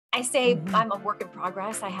I say I'm a work in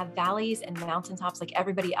progress. I have valleys and mountaintops like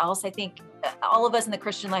everybody else. I think all of us in the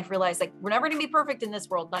Christian life realize like we're never going to be perfect in this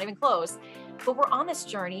world, not even close, but we're on this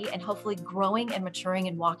journey and hopefully growing and maturing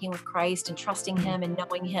and walking with Christ and trusting him and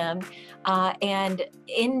knowing him. And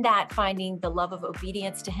in that, finding the love of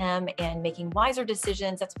obedience to him and making wiser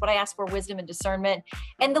decisions. That's what I ask for, wisdom and discernment,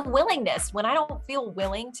 and the willingness when I don't feel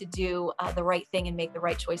willing to do the right thing and make the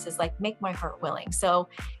right choices, like make my heart willing. So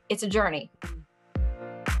it's a journey.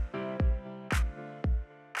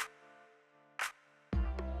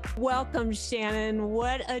 Welcome, Shannon.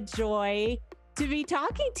 What a joy to be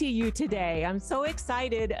talking to you today. I'm so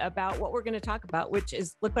excited about what we're going to talk about, which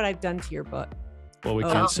is, look what I've done to your book. Well, we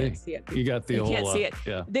can't see it. You got the whole, can't see it.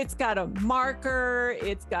 Yeah. It's got a marker.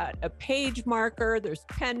 It's got a page marker. There's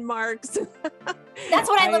pen marks. That's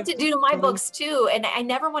what I love to do to my books too. And I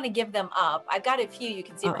never want to give them up. I've got a few you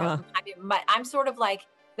can see. I'm sort of like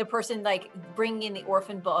the person like bringing in the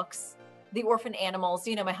orphan books, the orphan animals.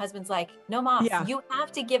 You know, my husband's like, no, Mom, you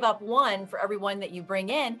have to give up one for every one that you bring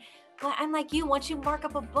in. But I'm like you, once you mark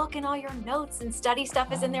up a book and all your notes and study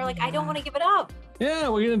stuff is in there, like, I don't want to give it up. Yeah,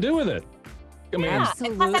 what are you going to do with it? I mean, and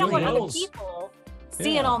plus I don't want other people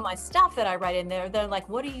seeing all my stuff that I write in there. They're like,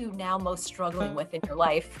 what are you now most struggling with in your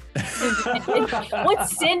life? What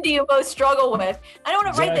sin do you most struggle with? I don't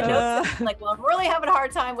want to write the notes. Like, well, I'm really having a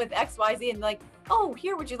hard time with X, Y, Z. And like, oh,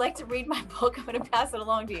 here, would you like to read my book? I'm going to pass it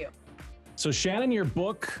along to you. So Shannon, your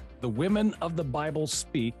book, The Women of the Bible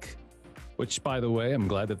Speak, which, by the way, I'm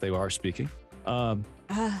glad that they are speaking,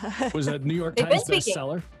 was a New York Times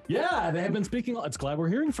bestseller. Yeah, they have been speaking. It's glad we're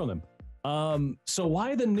hearing from them. So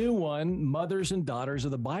why the new one, Mothers and Daughters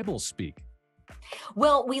of the Bible Speak?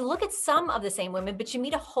 Well, we look at some of the same women, but you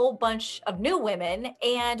meet a whole bunch of new women,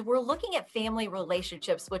 and we're looking at family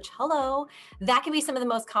relationships, which, that can be some of the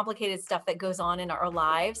most complicated stuff that goes on in our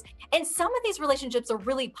lives. And some of these relationships are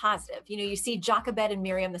really positive. You know, you see Jochebed and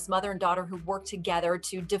Miriam, this mother and daughter who work together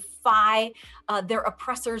to defy their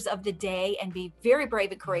oppressors of the day and be very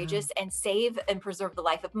brave and courageous and save and preserve the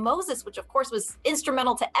life of Moses, which of course was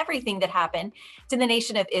instrumental to everything that happened to the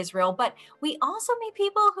nation of Israel. But we also meet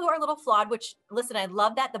people who are a little flawed, which, listen, I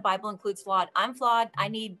love that the Bible includes flawed. I'm flawed. I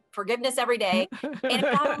need forgiveness every day. And if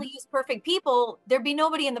God only used perfect people, there'd be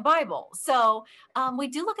nobody in the Bible. So we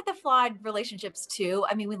do look at the flawed relationships too.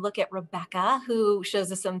 I mean, we look at Rebecca, who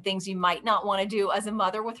shows us some things you might not want to do as a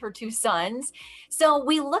mother with her two sons. So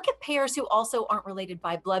we look at pairs who also aren't related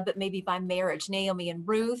by blood, but maybe by marriage, Naomi and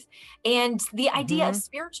Ruth, and the idea of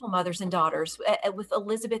spiritual mothers and daughters with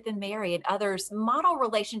Elizabeth and Mary and others, model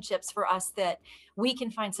relationships for us that we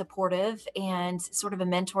can find supportive and sort of a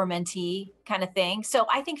mentor-mentee kind of thing. So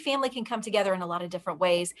I think family can come together in a lot of different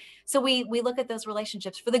ways. So we look at those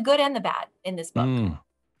relationships for the good and the bad in this book.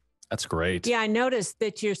 That's great. Yeah, I noticed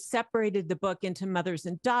that you separated the book into mothers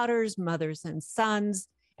and daughters, mothers and sons,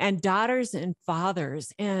 and daughters and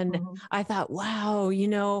fathers. And I thought, wow, you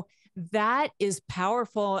know, that is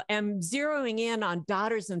powerful. I'm zeroing in on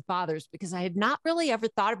daughters and fathers because I had not really ever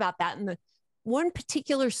thought about that. And the one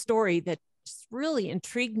particular story that just really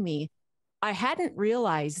intrigued me, I hadn't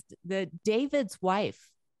realized that David's wife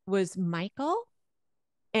was Michal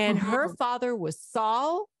and her father was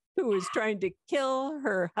Saul, who was trying to kill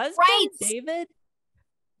her husband, David.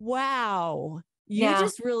 Wow. You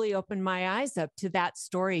just really opened my eyes up to that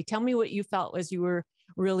story. Tell me what you felt as you were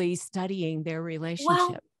really studying their relationship.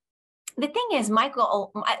 Well, the thing is,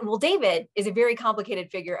 David is a very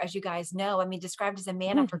complicated figure, as you guys know. I mean, described as a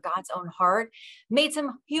man after God's own heart, made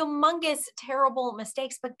some humongous, terrible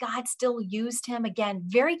mistakes, but God still used him. Again,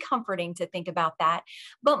 very comforting to think about that.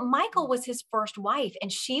 But Michal was his first wife,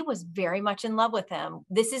 and she was very much in love with him.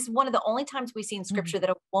 This is one of the only times we see in scripture that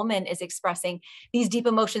a woman is expressing these deep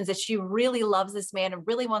emotions, that she really loves this man and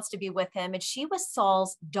really wants to be with him. And she was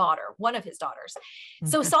Saul's daughter, one of his daughters.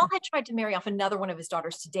 So Saul had tried to marry off another one of his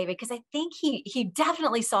daughters to David, because I think he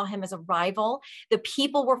definitely saw him as a rival. The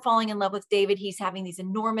people were falling in love with David. He's having these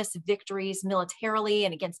enormous victories militarily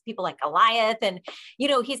and against people like Goliath. And, you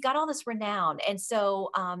know, he's got all this renown. And so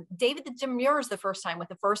David demurs the first time with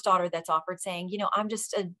the first daughter that's offered, saying, you know, I'm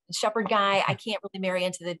just a shepherd guy. I can't really marry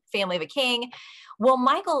into the family of a king. Well,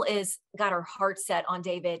 Michal got her heart set on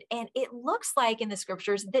David. And it looks like in the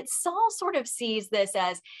scriptures that Saul sort of sees this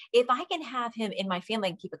as, if I can have him in my family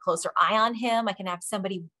and keep a closer eye on him, I can have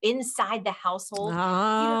somebody inside the household.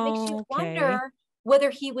 It makes you wonder whether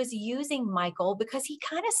he was using Michal because he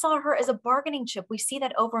kind of saw her as a bargaining chip. We see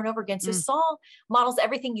that over and over again. So Saul models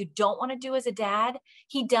everything you don't want to do as a dad.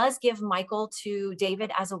 He does give Michal to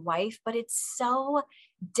David as a wife, but it's so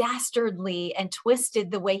dastardly and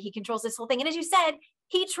twisted the way he controls this whole thing. And as you said,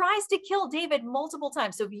 He tries to kill David multiple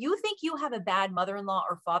times. So if you think you have a bad mother-in-law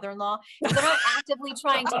or father-in-law, if they're not actively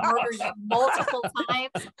trying to murder you multiple times,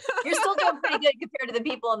 you're still doing pretty good compared to the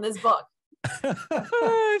people in this book.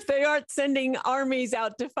 If they aren't sending armies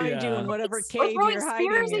out to find you in whatever cave you're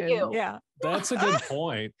hiding in. Yeah. That's a good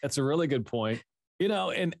point. That's a really good point. You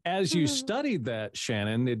know, and as you studied that,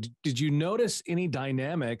 Shannon, did you notice any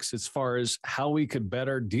dynamics as far as how we could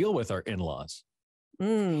better deal with our in-laws? Yeah,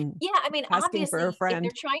 I mean, Asking obviously, for a if friend.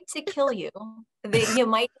 they're trying to kill you, you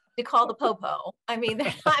might have to call the popo. I mean,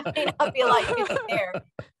 there may not be a lot you can do there.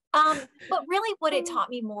 But really what it taught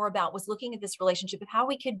me more about was looking at this relationship of how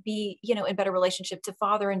we could be, you know, in better relationship to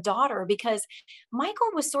father and daughter, because Michael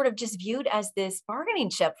was sort of just viewed as this bargaining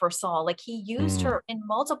chip for Saul. Like he used her in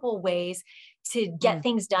multiple ways to get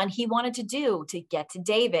things done he wanted to do to get to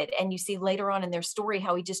David. And you see later on in their story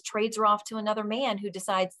how he just trades her off to another man who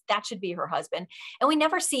decides that should be her husband. And we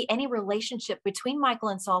never see any relationship between Michael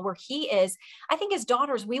and Saul where he is, I think as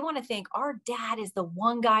daughters, we want to think our dad is the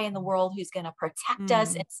one guy in the world who's going to protect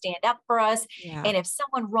us and stand up for us. Yeah. And if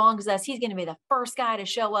someone wrongs us, he's going to be the first guy to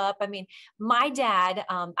show up. I mean, my dad,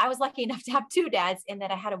 I was lucky enough to have two dads in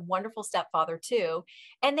that I had a wonderful stepfather too.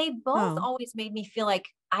 And they both always made me feel like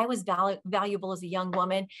I was valuable as a young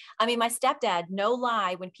woman. I mean, my stepdad, no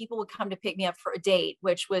lie, when people would come to pick me up for a date,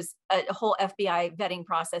 which was a whole FBI vetting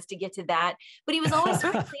process to get to that, but he was always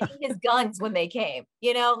cleaning his guns when they came,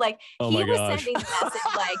 you know, like he was sending the message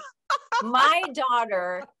like, my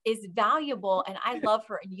daughter is valuable and I love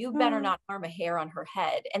her and you better not harm a hair on her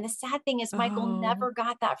head. And the sad thing is Michael never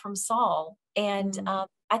got that from Saul. And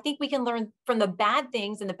I think we can learn from the bad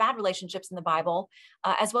things and the bad relationships in the Bible,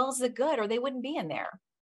 as well as the good, or they wouldn't be in there.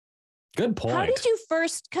 Good point. How did you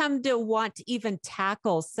first come to want to even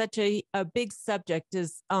tackle such a big subject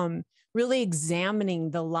as really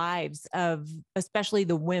examining the lives of especially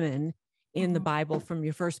the women in the Bible from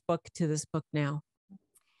your first book to this book now?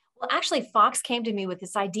 Well, actually, Fox came to me with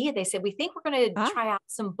this idea. They said, we think we're going to try out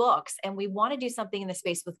some books and we want to do something in the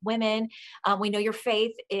space with women. We know your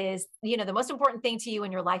faith is, you know, the most important thing to you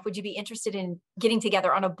in your life. Would you be interested in getting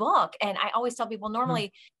together on a book? And I always tell people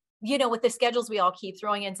normally, you know, with the schedules we all keep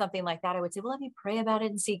throwing in something like that, I would say, well, let me pray about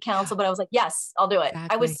it and seek counsel. But I was like, yes, I'll do it.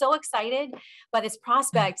 Exactly. I was so excited by this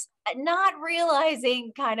prospect, not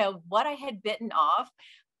realizing kind of what I had bitten off.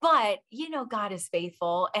 But, you know, God is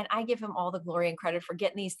faithful and I give him all the glory and credit for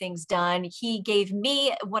getting these things done. He gave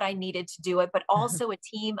me what I needed to do it, but also a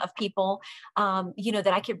team of people, you know,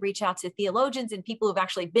 that I could reach out to theologians and people who've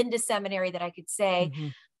actually been to seminary that I could say,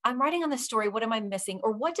 I'm writing on this story. What am I missing?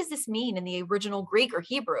 Or what does this mean in the original Greek or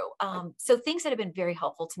Hebrew? So things that have been very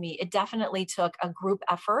helpful to me. It definitely took a group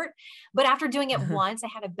effort, but after doing it once, I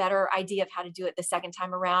had a better idea of how to do it the second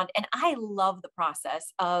time around. And I love the process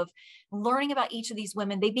of learning about each of these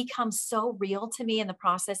women. They become so real to me in the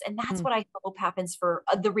process. And that's what I hope happens for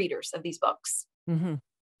the readers of these books.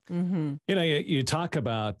 You know, you talk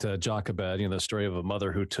about Jochebed, you know, the story of a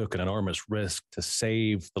mother who took an enormous risk to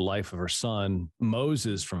save the life of her son,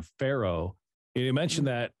 Moses, from Pharaoh. You mentioned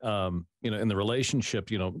that, you know, in the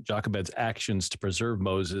relationship, you know, Jochebed's actions to preserve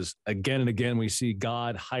Moses. Again and again, we see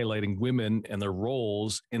God highlighting women and their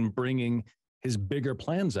roles in bringing his bigger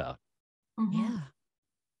plans out.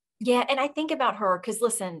 Yeah. And I think about her because,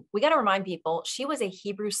 listen, we got to remind people, she was a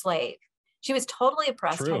Hebrew slave. She was totally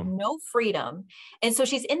oppressed, had no freedom. And so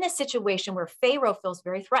she's in this situation where Pharaoh feels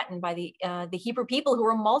very threatened by the Hebrew people who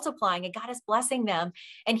are multiplying and God is blessing them.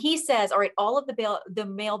 And he says, all right, all of the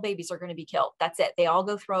male babies are going to be killed. That's it. They all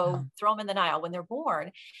go throw them in the Nile when they're born.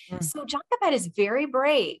 So Jochebed is very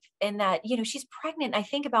brave in that, you know, she's pregnant. I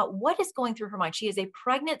think about what is going through her mind. She is a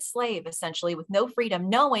pregnant slave, essentially, with no freedom,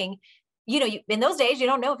 knowing, you know, in those days, you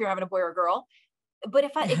don't know if you're having a boy or a girl.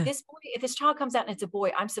 But if this child comes out and it's a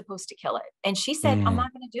boy, I'm supposed to kill it. And she said, I'm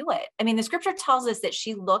not going to do it. I mean, the scripture tells us that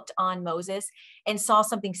she looked on Moses and saw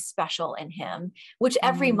something special in him, which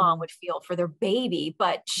every mom would feel for their baby.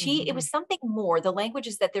 But it was something more. The language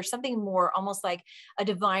is that there's something more, almost like a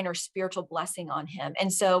divine or spiritual blessing on him.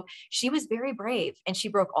 And so she was very brave and she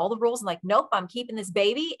broke all the rules and like, nope, I'm keeping this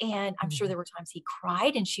baby. And I'm sure there were times he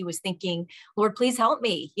cried and she was thinking, Lord, please help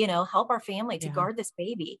me, you know, help our family to guard this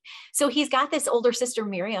baby. So he's got this older sister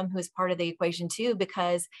Miriam, who is part of the equation too,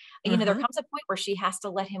 because, you know, there comes a point where she has to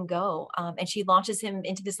let him go. And she launches him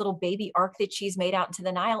into this little baby ark that she's made out into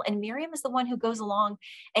the Nile. And Miriam is the one who goes along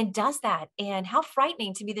and does that. And how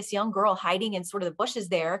frightening to be this young girl hiding in sort of the bushes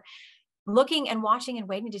there, looking and watching and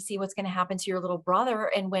waiting to see what's going to happen to your little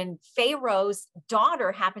brother. And when Pharaoh's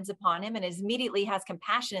daughter happens upon him and immediately has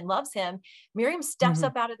compassion and loves him, Miriam steps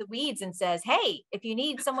up out of the weeds and says, hey, if you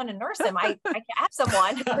need someone to nurse him, I can have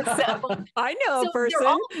someone. So, I know a person. They're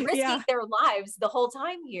all risking their lives the whole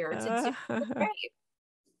time here to pray.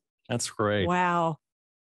 That's great. Wow.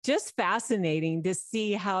 Just fascinating to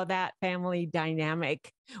see how that family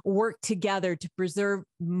dynamic worked together to preserve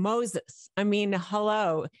Moses. I mean,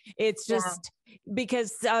 hello. It's just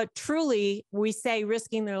because truly we say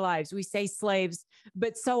risking their lives, we say slaves,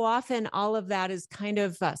 but so often all of that is kind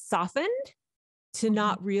of softened to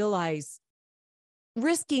not realize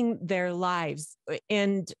risking their lives.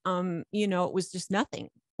 And, it was just nothing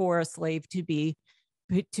for a slave to be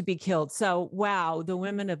killed. So, wow, the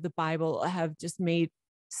women of the Bible have just made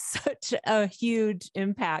such a huge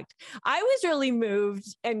impact. I was really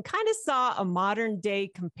moved and kind of saw a modern day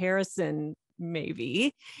comparison,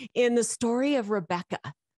 maybe, in the story of Rebecca.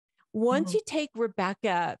 Once you take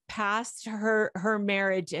Rebecca past her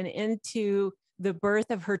marriage and into the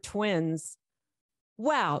birth of her twins,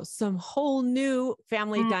 wow, some whole new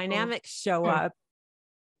family dynamics show up.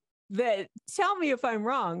 That, tell me if I'm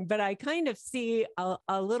wrong, but I kind of see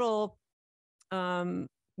a little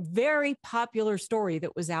very popular story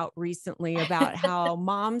that was out recently about how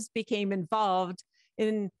moms became involved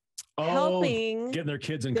in helping getting their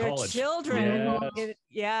kids in their college. children.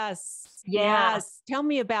 Yes. Tell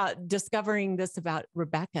me about discovering this about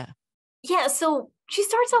Rebecca. Yeah. So she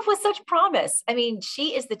starts off with such promise. I mean,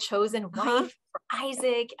 she is the chosen wife for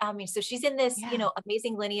Isaac. I mean, so she's in this,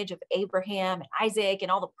 amazing lineage of Abraham and Isaac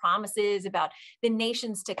and all the promises about the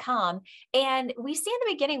nations to come. And we see in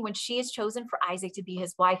the beginning when she is chosen for Isaac to be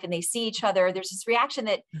his wife and they see each other, there's this reaction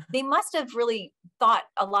that they must have really thought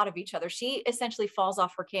a lot of each other. She essentially falls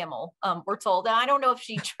off her camel, we're told. And I don't know if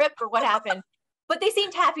she tripped or what happened. But they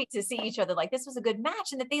seemed happy to see each other, like this was a good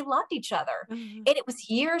match and that they loved each other. And it was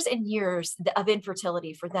years and years of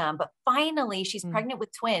infertility for them. But finally, she's pregnant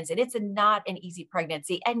with twins, and it's not an easy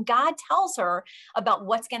pregnancy. And God tells her about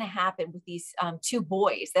what's going to happen with these two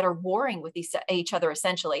boys that are warring with each other,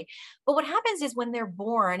 essentially. But what happens is when they're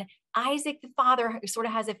born, Isaac, the father, sort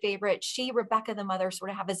of has a favorite. Rebecca, the mother,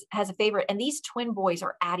 sort of has a favorite. And these twin boys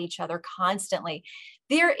are at each other constantly.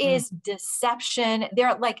 There is deception.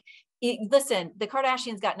 They're like, listen, the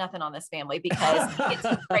Kardashians got nothing on this family because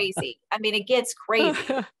it's crazy. I mean, it gets crazy.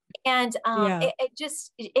 And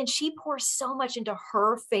and she pours so much into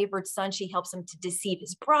her favorite son. She helps him to deceive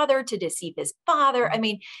his brother, to deceive his father. I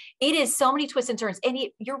mean, it is so many twists and turns. And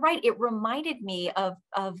you're right. It reminded me of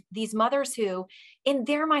these mothers who, in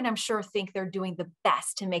their mind, I'm sure, think they're doing the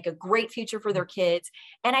best to make a great future for their kids.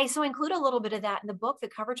 And I so include a little bit of that in the book, the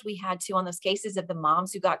coverage we had too on those cases of the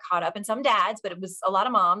moms who got caught up, and some dads, but it was a lot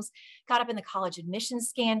of moms caught up in the college admissions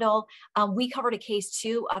scandal. We covered a case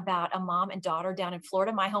too about a mom and daughter down in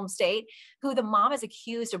Florida, my home state, who the mom is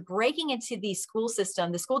accused of breaking into the school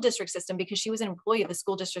system, the school district system, because she was an employee of the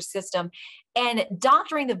school district system, and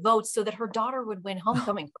doctoring the votes so that her daughter would win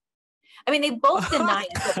homecoming. I mean, they both deny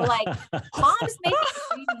it, but like, mom's making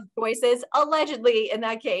crazy choices, allegedly in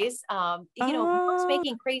that case. Mom's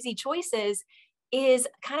making crazy choices is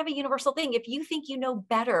kind of a universal thing. If you think you know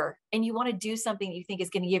better and you want to do something you think is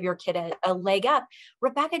going to give your kid a leg up,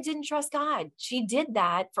 Rebecca didn't trust God. She did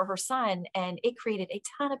that for her son, and it created a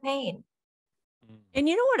ton of pain. And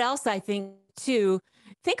you know what else I think too?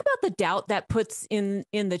 Think about the doubt that puts in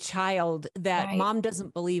the child that mom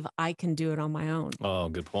doesn't believe I can do it on my own. Oh,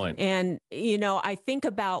 good point. And, I think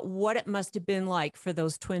about what it must have been like for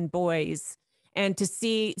those twin boys, and to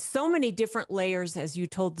see so many different layers, as you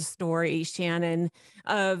told the story, Shannon,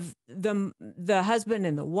 of the husband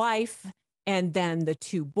and the wife, and then the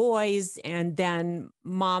two boys, and then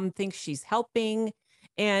mom thinks she's helping.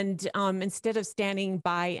 And instead of standing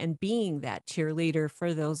by and being that cheerleader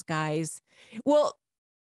for those guys, well,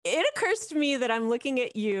 it occurs to me that I'm looking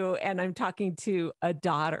at you and I'm talking to a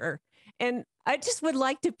daughter. And I just would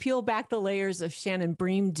like to peel back the layers of Shannon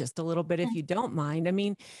Bream just a little bit, if you don't mind. I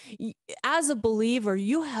mean, as a believer,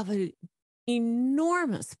 you have an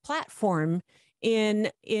enormous platform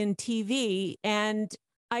in TV. And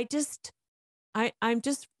I'm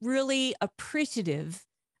just really appreciative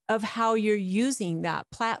of how you're using that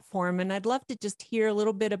platform. And I'd love to just hear a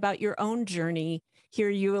little bit about your own journey. Here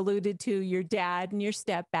you alluded to your dad and your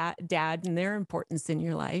stepdad and their importance in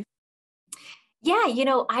your life. Yeah,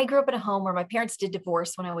 I grew up in a home where my parents did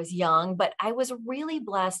divorce when I was young, but I was really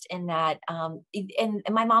blessed in that, and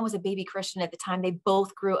my mom was a baby Christian at the time. They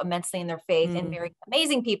both grew immensely in their faith and married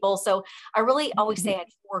amazing people. So I really always say I had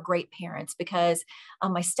four great parents because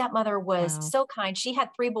my stepmother was so kind. She had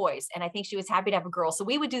three boys, and I think she was happy to have a girl. So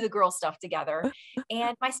we would do the girl stuff together.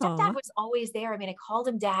 And my stepdad was always there. I mean, I called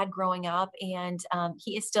him dad growing up, and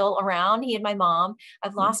he is still around. He and my mom.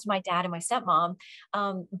 I've lost my dad and my stepmom.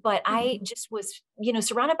 But I just was,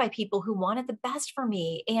 surrounded by people who wanted the best for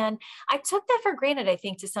me. And I took that for granted, I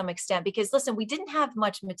think, to some extent, because listen, we didn't have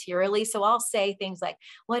much materially. So I'll say things like,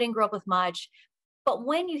 well, I didn't grow up with much. But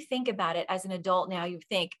when you think about it as an adult now, you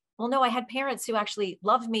think, well, no, I had parents who actually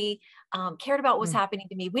loved me, cared about what was happening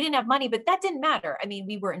to me. We didn't have money, but that didn't matter. I mean,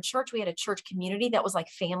 we were in church. We had a church community that was like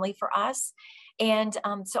family for us. And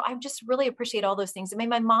so I just really appreciate all those things. I mean,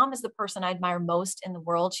 my mom is the person I admire most in the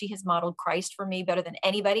world. She has modeled Christ for me better than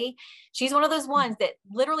anybody. She's one of those ones that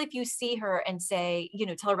literally, if you see her and say,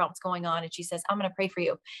 tell her about what's going on, and she says, I'm going to pray for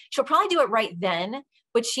you, she'll probably do it right then.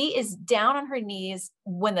 But she is down on her knees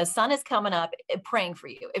when the sun is coming up, praying for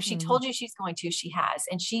you. If she told you she's going to, she has.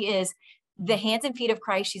 And she is the hands and feet of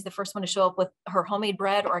Christ. She's the first one to show up with her homemade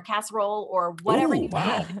bread or a casserole or whatever. Ooh,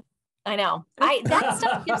 wow. I know. That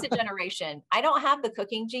stuff gives a generation. I don't have the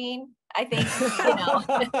cooking gene, I think,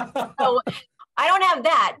 so I don't have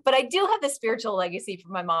that, but I do have the spiritual legacy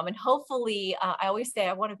from my mom. And hopefully, I always say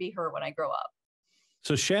I want to be her when I grow up.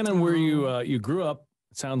 So Shannon, where you grew up,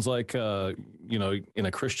 it sounds like, in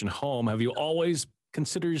a Christian home. Have you always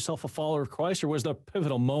considered yourself a follower of Christ, or was there a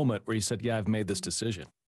pivotal moment where you said, yeah, I've made this decision?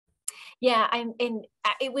 Yeah,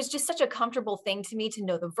 it was just such a comfortable thing to me to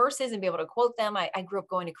know the verses and be able to quote them. I grew up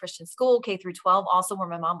going to Christian school, K through 12, also where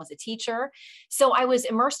my mom was a teacher. So I was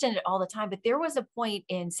immersed in it all the time. But there was a point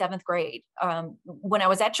in 7th grade when I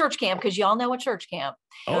was at church camp, because y'all know what church camp.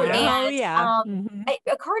 Oh, yeah. It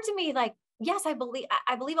occurred to me like, yes, I believe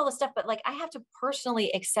all this stuff, but like, I have to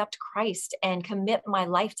personally accept Christ and commit my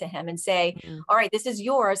life to him and say, all right, this is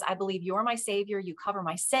yours. I believe you're my savior. You cover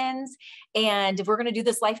my sins. And if we're going to do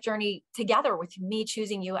this life journey together with me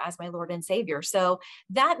choosing you as my Lord and Savior. So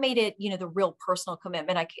that made it, the real personal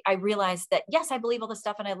commitment. I realized that, yes, I believe all this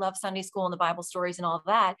stuff and I love Sunday school and the Bible stories and all of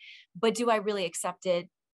that, but do I really accept it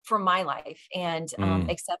for my life and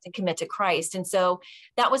accept and commit to Christ? And so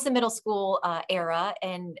that was the middle school era.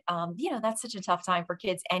 And, that's such a tough time for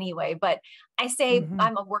kids anyway, but I say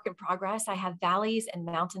I'm a work in progress. I have valleys and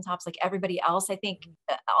mountaintops like everybody else. I think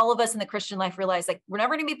all of us in the Christian life realize like, we're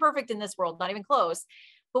never going to be perfect in this world, not even close.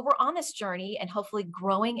 But we're on this journey and hopefully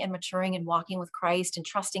growing and maturing and walking with Christ and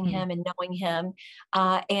trusting him and knowing him.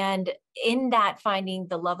 And in that, finding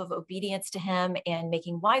the love of obedience to him and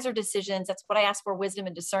making wiser decisions. That's what I ask for: wisdom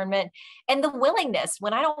and discernment, and the willingness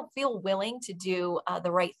when I don't feel willing to do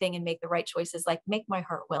the right thing and make the right choices, like make my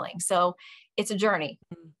heart willing. So it's a journey.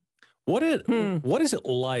 What is it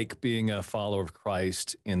like being a follower of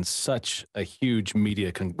Christ in such a huge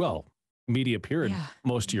media period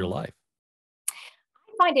most of your life?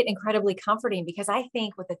 Find it incredibly comforting because I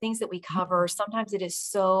think with the things that we cover, sometimes it is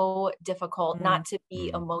so difficult not to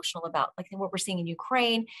be emotional about like what we're seeing in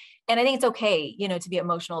Ukraine. And I think it's okay, to be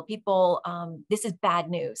emotional. People, this is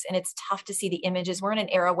bad news and it's tough to see the images. We're in an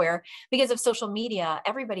era where, because of social media,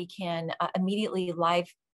 everybody can immediately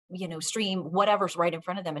live stream whatever's right in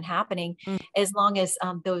front of them and happening, as long as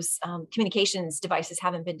those communications devices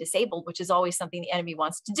haven't been disabled, which is always something the enemy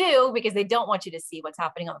wants to do because they don't want you to see what's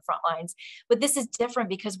happening on the front lines. But this is different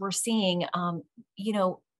because we're seeing,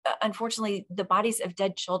 unfortunately, the bodies of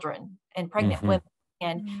dead children and pregnant women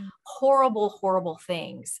and horrible, horrible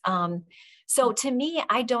things. So to me,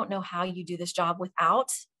 I don't know how you do this job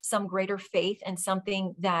without some greater faith and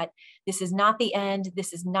something that this is not the end.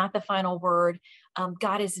 This is not the final word.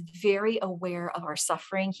 God is very aware of our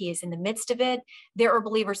suffering. He is in the midst of it. There are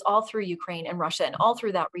believers all through Ukraine and Russia and all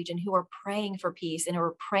through that region who are praying for peace and who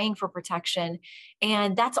are praying for protection.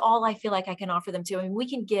 And that's all I feel like I can offer them to. I mean, we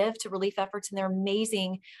can give to relief efforts, and they're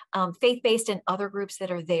amazing faith-based and other groups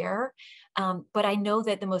that are there. But I know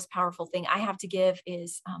that the most powerful thing I have to give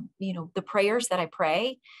is, the prayers that I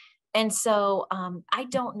pray. And so I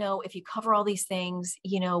don't know if you cover all these things.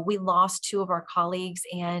 We lost 2 of our colleagues,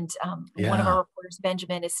 and one of our reporters,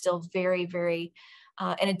 Benjamin, is still very, very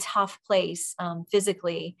in a tough place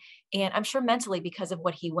physically, and I'm sure mentally because of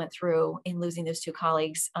what he went through in losing those 2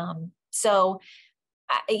 colleagues.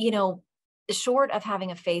 Short of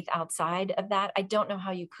having a faith outside of that, I don't know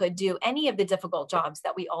how you could do any of the difficult jobs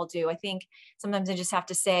that we all do. I think sometimes I just have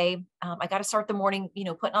to say, I got to start the morning,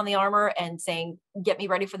 putting on the armor and saying, get me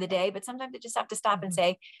ready for the day. But sometimes I just have to stop and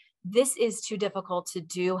say, this is too difficult to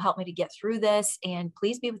do. Help me to get through this. And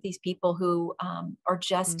please be with these people who are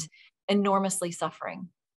just enormously suffering.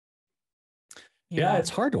 Yeah, it's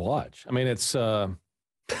hard to watch. I mean,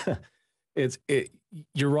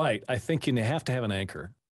 you're right. I think you have to have an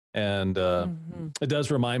anchor. And it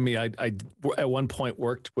does remind me, I at one point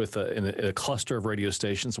worked with in a cluster of radio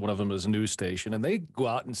stations. One of them was a news station, and they go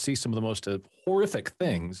out and see some of the most horrific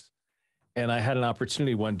things. And I had an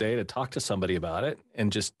opportunity one day to talk to somebody about it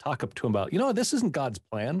and just talk up to them about, this isn't God's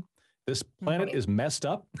plan. This planet is messed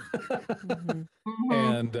up.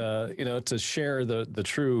 And, to share the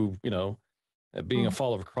true, being a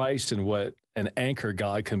follower of Christ and what an anchor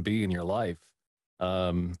God can be in your life,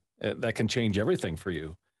 that can change everything for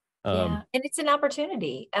you. And it's an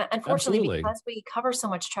opportunity. Unfortunately, absolutely. Because we cover so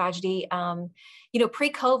much tragedy,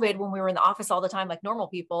 pre-COVID, when we were in the office all the time, like normal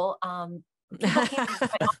people, people came into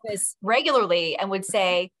my office regularly and would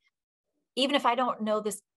say, even if I don't know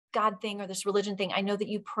this God thing or this religion thing, I know that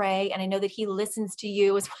you pray and I know that he listens to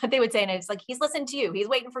you, is what they would say. And it's like, he's listening to you. He's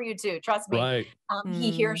waiting for you too. Trust me. Right.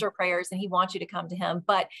 He hears your prayers and he wants you to come to him.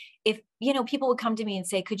 But if, people would come to me and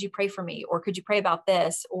say, could you pray for me? Or could you pray about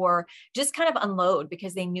this? Or just kind of unload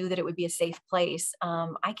because they knew that it would be a safe place.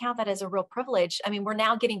 I count that as a real privilege. I mean, we're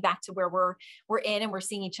now getting back to where we're in and we're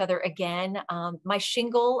seeing each other again. My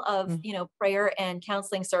shingle of, prayer and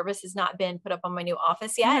counseling service has not been put up on my new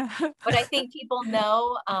office yet, but I think people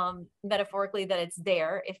know metaphorically that it's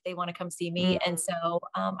there if they want to come see me. And so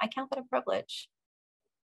I count that a privilege.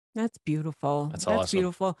 That's beautiful. That's awesome.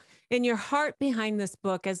 Beautiful. And your heart behind this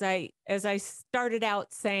book, as I started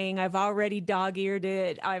out saying, I've already dog-eared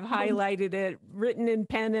it, I've highlighted it, written in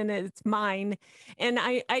pen, and it's mine. And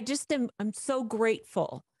I'm so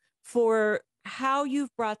grateful for how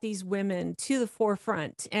you've brought these women to the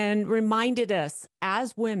forefront and reminded us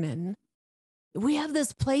as women, we have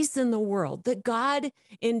this place in the world that God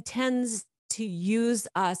intends to use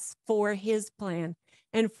us for his plan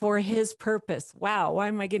and for his purpose. Wow. Why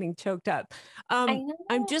am I getting choked up?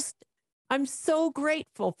 I'm so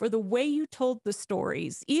grateful for the way you told the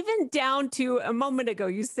stories, even down to a moment ago,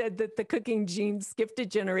 you said that the cooking gene skipped a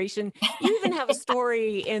generation. You even have a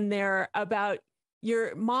story in there about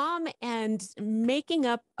your mom and making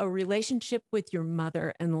up a relationship with your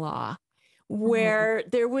mother-in-law, where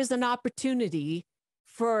there was an opportunity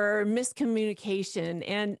for miscommunication.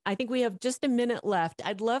 And I think we have just a minute left.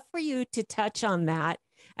 I'd love for you to touch on that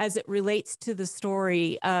as it relates to the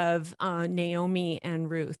story of Naomi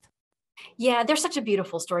and Ruth. Yeah, they're such a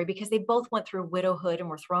beautiful story because they both went through widowhood and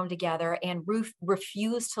were thrown together. And Ruth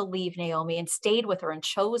refused to leave Naomi and stayed with her and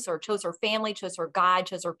chose her family, chose her God,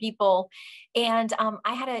 chose her people. And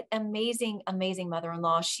I had an amazing, amazing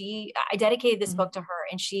mother-in-law. I dedicated this book to her,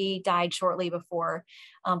 and she died shortly before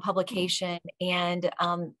publication. And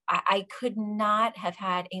I could not have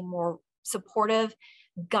had a more supportive,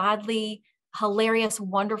 godly, hilarious,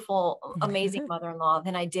 wonderful, amazing mother-in-law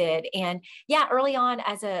than I did. And yeah, early on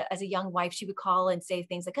as a young wife, she would call and say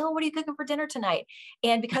things like, "Oh, what are you cooking for dinner tonight?"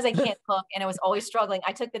 And because I can't cook and I was always struggling,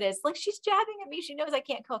 I took it as like, she's jabbing at me. She knows I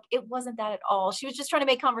can't cook. It wasn't that at all. She was just trying to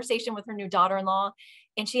make conversation with her new daughter-in-law.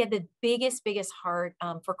 And she had the biggest heart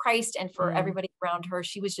for Christ and for everybody around her.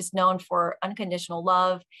 She was just known for unconditional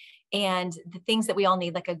love and the things that we all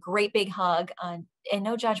need, like a great big hug and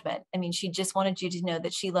no judgment. I mean, she just wanted you to know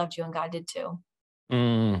that she loved you and God did too.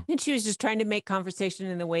 And she was just trying to make conversation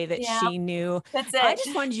in the way that she knew. That's it. I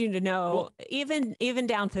just wanted you to know, even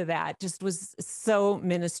down to that, just was so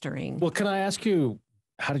ministering. Well, can I ask you,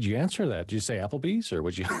 how did you answer that? Did you say Applebee's or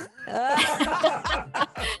would you?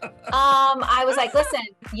 I was like, listen,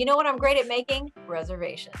 you know what I'm great at making?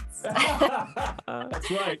 Reservations. That's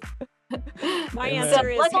right. My answer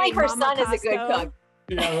is, luckily her Mama son Costco. is a good cook.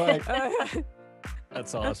 Yeah, right.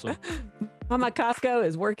 That's awesome. Mama Costco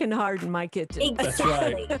is working hard in my kitchen.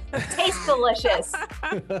 Exactly. That's right. Tastes delicious.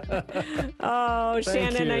 Oh, Thank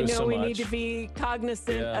Shannon, you I know so we much. need to be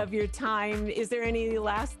cognizant of your time. Is there any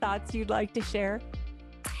last thoughts you'd like to share?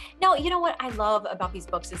 No, you know what I love about these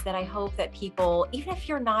books is that I hope that people, even if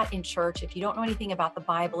you're not in church, if you don't know anything about the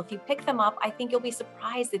Bible, if you pick them up, I think you'll be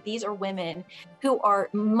surprised that these are women who are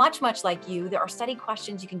much, much like you. There are study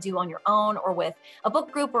questions you can do on your own or with a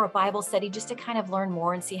book group or a Bible study just to kind of learn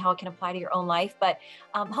more and see how it can apply to your own life. But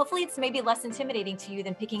hopefully it's maybe less intimidating to you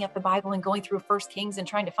than picking up the Bible and going through 1 Kings and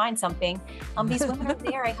trying to find something. These women are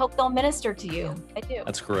there. I hope they'll minister to you. I do.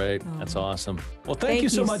 That's great. That's awesome. Well, thank you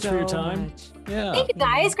so much for your time. Much. Yeah. Thank you,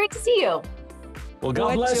 guys. Great to see you. Well,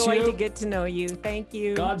 God bless you. What joy to get to know you. Thank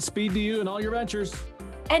you. Godspeed to you and all your ventures.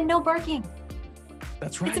 And no barking.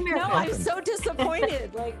 That's right. It's a miracle. No, I'm so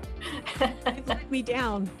disappointed. Like, they let me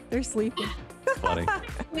down. They're sleeping. funny.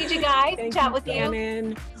 Meet you guys. Thank Chat you, with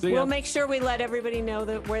Shannon. See ya. We'll make sure we let everybody know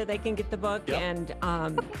that where they can get the book and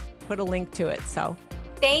put a link to it. So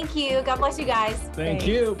Thank you. God bless you guys. Thank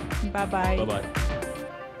you. Bye-bye. Bye-bye.